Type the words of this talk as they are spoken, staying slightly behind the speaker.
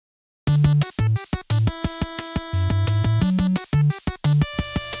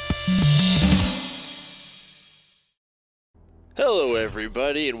Hello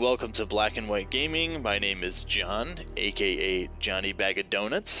everybody and welcome to Black and White Gaming. My name is John, aka Johnny Bag of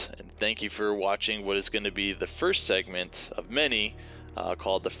Donuts, and thank you for watching what is going to be the first segment of many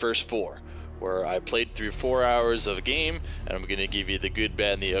called The First Four, where I played through 4 hours of a game and I'm going to give you the good,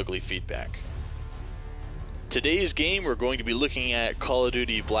 bad, and the ugly feedback. Today's game we're going to be looking at Call of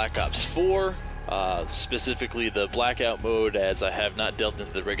Duty Black Ops 4, specifically the Blackout mode, as I have not delved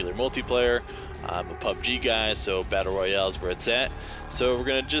into the regular multiplayer. I'm a PUBG guy, so Battle Royale is where it's at. So we're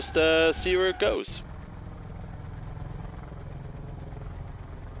gonna just see where it goes.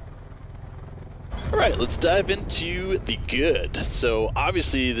 Alright, let's dive into the good. So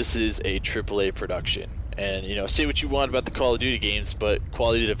obviously this is a AAA production. And, you know, say what you want about the Call of Duty games, but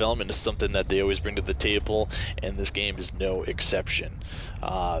quality development is something that they always bring to the table, and this game is no exception.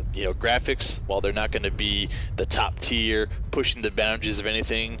 You know, graphics, while they're not going to be the top tier, pushing the boundaries of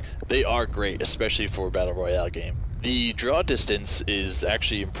anything, they are great, especially for a Battle Royale game. The draw distance is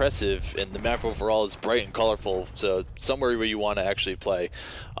actually impressive, and the map overall is bright and colorful, so somewhere where you want to actually play.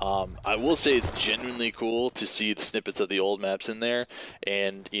 I will say it's genuinely cool to see the snippets of the old maps in there,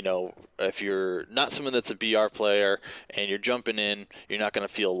 and, you know, if you're not someone that's a BR player and you're jumping in, you're not going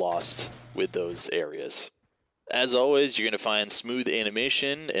to feel lost with those areas. As always, you're going to find smooth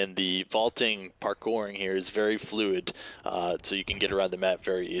animation, and the vaulting parkouring here is very fluid, so you can get around the map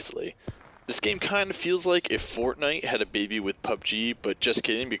very easily. This game kind of feels like if Fortnite had a baby with PUBG, but just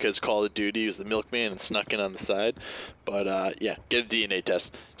kidding, because Call of Duty was the milkman and snuck in on the side. But yeah, get a DNA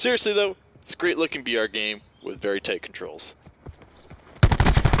test. Seriously though, it's a great looking BR game with very tight controls.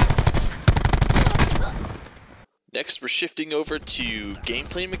 Next, we're shifting over to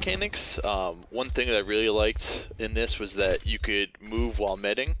gameplay mechanics. One thing that I really liked in this was that you could move while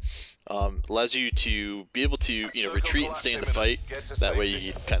medding. Allows you to be able to, you know, retreat and stay in the fight. That way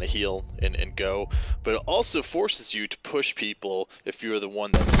you can kind of heal and go. But it also forces you to push people if you're the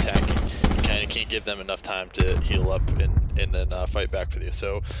one that's attacking. You kind of can't give them enough time to heal up and then fight back with you.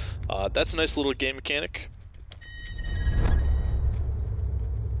 So that's a nice little game mechanic.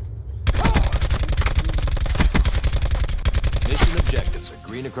 Mission objectives are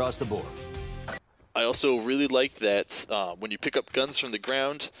green across the board. I also really like that when you pick up guns from the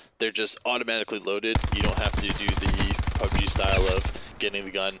ground, they're just automatically loaded. You don't have to do the PUBG style of getting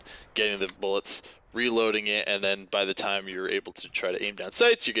the gun, getting the bullets, reloading it, and then by the time you're able to try to aim down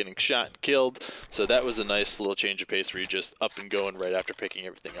sights, you're getting shot and killed. So that was a nice little change of pace where you're just up and going right after picking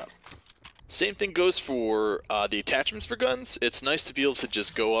everything up. Same thing goes for the attachments for guns. It's nice to be able to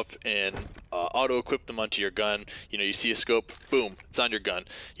just go up and auto-equip them onto your gun. You know, you see a scope, boom, it's on your gun.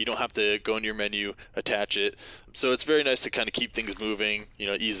 You don't have to go in your menu, attach it. So it's very nice to kind of keep things moving, you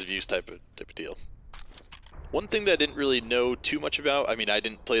know, ease of use type of deal. One thing that I didn't really know too much about, I mean, I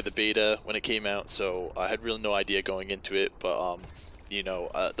didn't play the beta when it came out, so I had really no idea going into it, but, you know,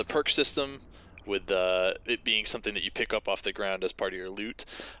 the perk system, with it being something that you pick up off the ground as part of your loot.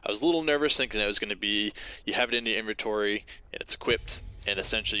 I was a little nervous thinking it was going to be, you have it in your inventory and it's equipped, and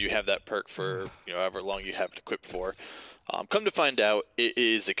essentially you have that perk for, you know, however long you have it equipped for. Come to find out, it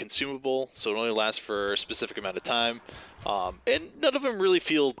is a consumable, so it only lasts for a specific amount of time, and none of them really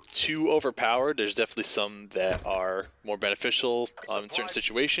feel too overpowered. There's definitely some that are more beneficial in certain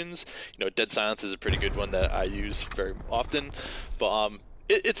situations. You know, Dead Silence is a pretty good one that I use very often, but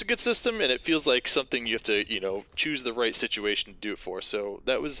it's a good system, and it feels like something you have to, you know, choose the right situation to do it for. So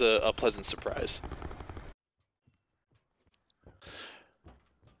that was a pleasant surprise.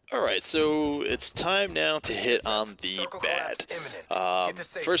 Alright, so it's time now to hit on the bad.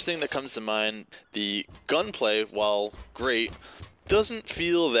 First thing that comes to mind, the gunplay, while great, doesn't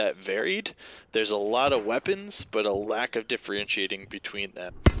feel that varied. There's a lot of weapons, but a lack of differentiating between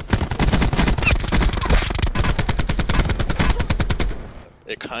them.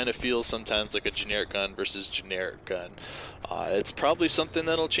 It kind of feels sometimes like a generic gun versus generic gun. It's probably something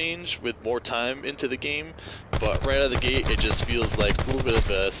that'll change with more time into the game, but right out of the gate it just feels like a little bit of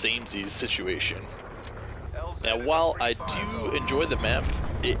a samesies situation. Now, while I do enjoy the map,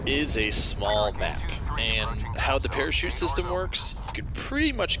 it is a small map, and how the parachute system works, you can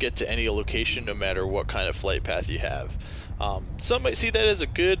pretty much get to any location no matter what kind of flight path you have. Some might see that as a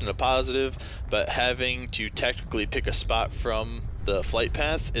good and a positive, but having to technically pick a spot from the flight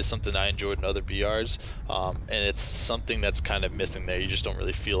path is something I enjoyed in other BRs, and it's something that's kind of missing there. You just don't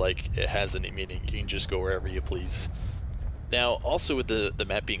really feel like it has any meaning. You can just go wherever you please. Now, also with the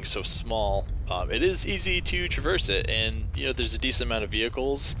map being so small, it is easy to traverse it, and, you know, there's a decent amount of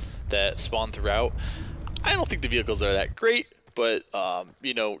vehicles that spawn throughout. I don't think the vehicles are that great, but,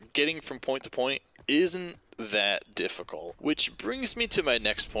 you know, getting from point to point isn't that difficult. Which brings me to my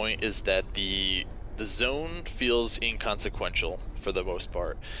next point, is that the the zone feels inconsequential for the most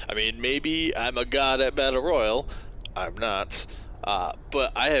part. I mean, maybe I'm a god at Battle Royale. I'm not.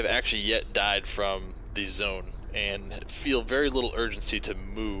 But I have actually yet died from the zone and feel very little urgency to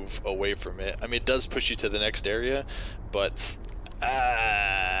move away from it. I mean, it does push you to the next area, but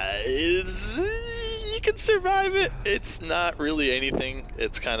you can survive it. It's not really anything.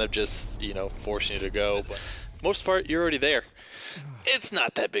 It's kind of just, you know, forcing you to go. But most part, you're already there. It's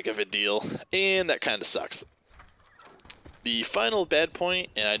not that big of a deal, and that kind of sucks. The final bad point,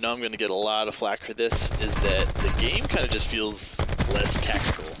 and I know I'm going to get a lot of flack for this, is that the game kind of just feels less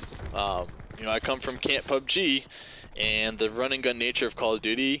tactical. You know, I come from Camp PUBG, and the run and gun nature of Call of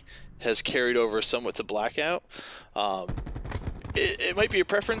Duty has carried over somewhat to Blackout. It might be a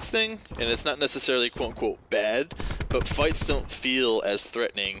preference thing, and it's not necessarily quote-unquote bad, but fights don't feel as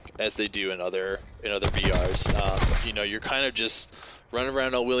threatening as they do in other BRs. You know, you're kind of just running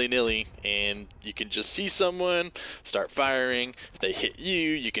around all willy-nilly, and you can just see someone, start firing. If they hit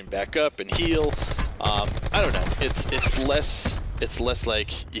you, you can back up and heal. I don't know. It's less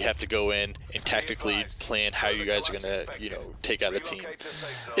like you have to go in and tactically plan how you guys are gonna, you know, take out a team.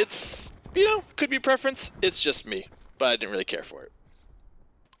 It's, you know, could be preference. It's just me, but I didn't really care for it.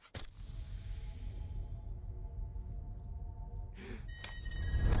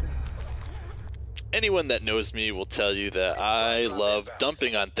 Anyone that knows me will tell you that I love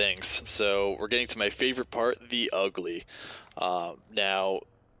dumping on things. So we're getting to my favorite part, the ugly. Now,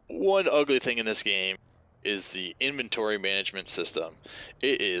 one ugly thing in this game is the inventory management system.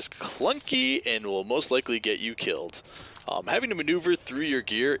 It is clunky and will most likely get you killed. Having to maneuver through your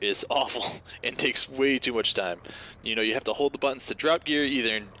gear is awful and takes way too much time. You know, you have to hold the buttons to drop gear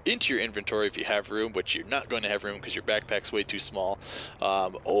either into your inventory if you have room, which you're not going to have room because your backpack's way too small,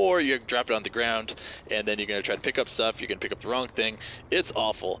 or you drop it on the ground and then you're going to try to pick up stuff. You're going to pick up the wrong thing. It's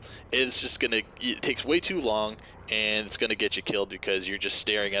awful. It's just going to, it takes way too long, and it's going to get you killed because you're just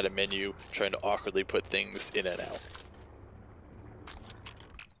staring at a menu trying to awkwardly put things in and out.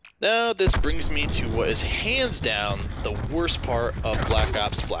 Now this brings me to what is hands down the worst part of Black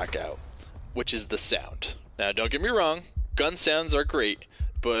Ops Blackout, which is the sound. Now don't get me wrong, gun sounds are great,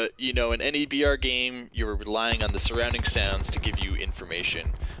 but you know, in any BR game you're relying on the surrounding sounds to give you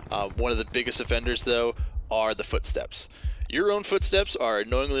information. One of the biggest offenders though are the footsteps. Your own footsteps are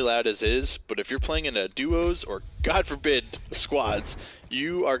annoyingly loud as is, but if you're playing in a duos or God forbid squads,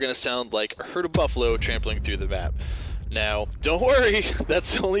 you are going to sound like a herd of buffalo trampling through the map. Now, don't worry,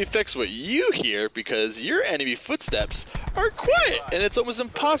 that's only affects what you hear because your enemy footsteps are quiet and it's almost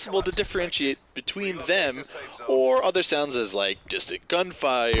impossible to differentiate between them or other sounds as like distant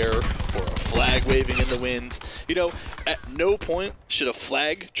gunfire or a flag waving in the wind. You know, at no point should a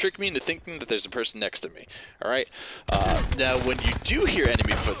flag trick me into thinking that there's a person next to me, alright? Now, when you do hear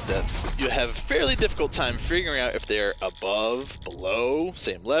enemy footsteps, you have a fairly difficult time figuring out if they're above, below,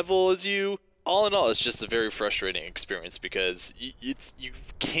 same level as you. All in all, it's just a very frustrating experience because you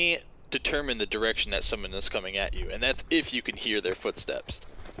can't determine the direction that someone is coming at you, and that's if you can hear their footsteps.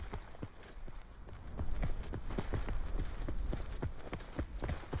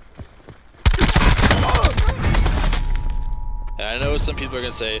 And I know some people are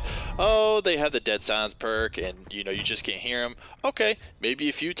going to say, oh, they have the dead silence perk and, you know, you just can't hear them. Okay, maybe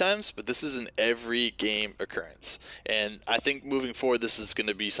a few times, but this is an every game occurrence. And I think moving forward, this is going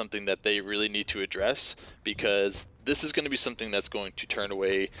to be something that they really need to address because this is going to be something that's going to turn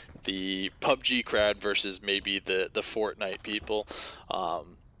away the PUBG crowd versus maybe the Fortnite people.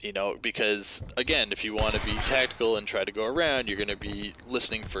 You know, because, again, if you want to be tactical and try to go around, you're going to be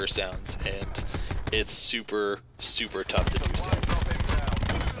listening for sounds, and it's super, super tough to do so.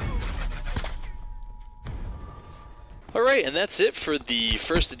 Alright, and that's it for the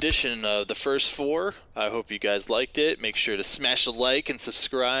first edition of the first 4. I hope you guys liked it. Make sure to smash a like and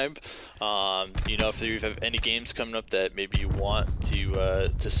subscribe. You know, if you have any games coming up that maybe you want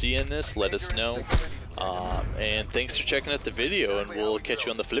to see in this, let us know. And thanks for checking out the video, and we'll catch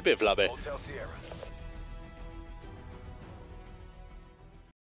you on the flippy flabby.